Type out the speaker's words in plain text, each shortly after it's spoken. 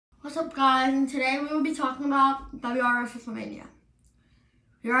What's up, guys? And today we will be talking about WRS WrestleMania.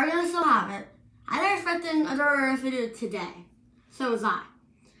 We are going to still have it. I didn't expect a WRS video today. So was I.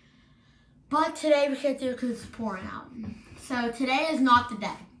 But today we can't do it because it's pouring out. So today is not the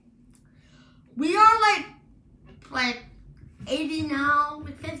day. We are like 80 now,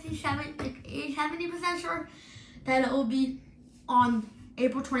 like 57, like 80, 70% sure that it will be on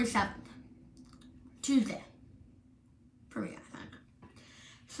April 27th. Tuesday. For me, I think.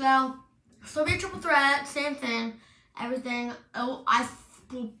 So, still be a triple threat, same thing. Everything,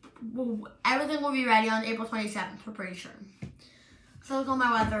 everything will be ready on April 27th, we're pretty sure. So look on my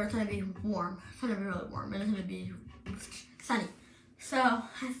weather, it's gonna be warm. It's gonna be really warm, and it's gonna be sunny. So,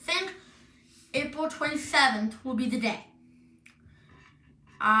 I think April 27th will be the day.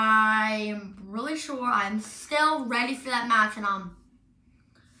 I'm really sure I'm still ready for that match, and I'm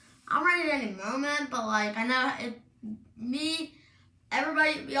ready at any moment, but like, I know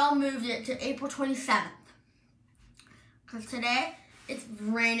everybody, we all moved it to April 27th. Because today, it's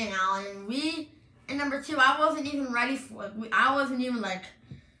raining out, and number two, I wasn't even ready for it. I wasn't even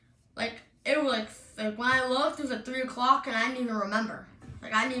it was like when I looked, it was at 3 o'clock, and I didn't even remember.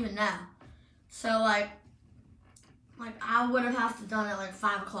 Like, I didn't even know. So, like I would have to done it like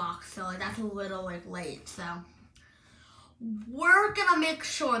 5 o'clock, so like that's a little late, so. We're gonna make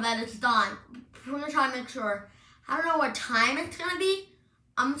sure that it's done. We're gonna try to make sure. I don't know what time it's gonna be.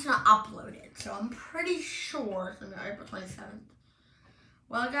 I'm just gonna upload it. So I'm pretty sure it's gonna be April 27th.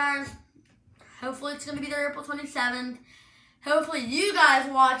 Well, guys, hopefully it's gonna be there April 27th. Hopefully you guys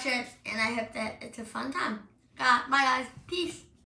watch it, and I hope that it's a fun time. Bye, guys. Peace.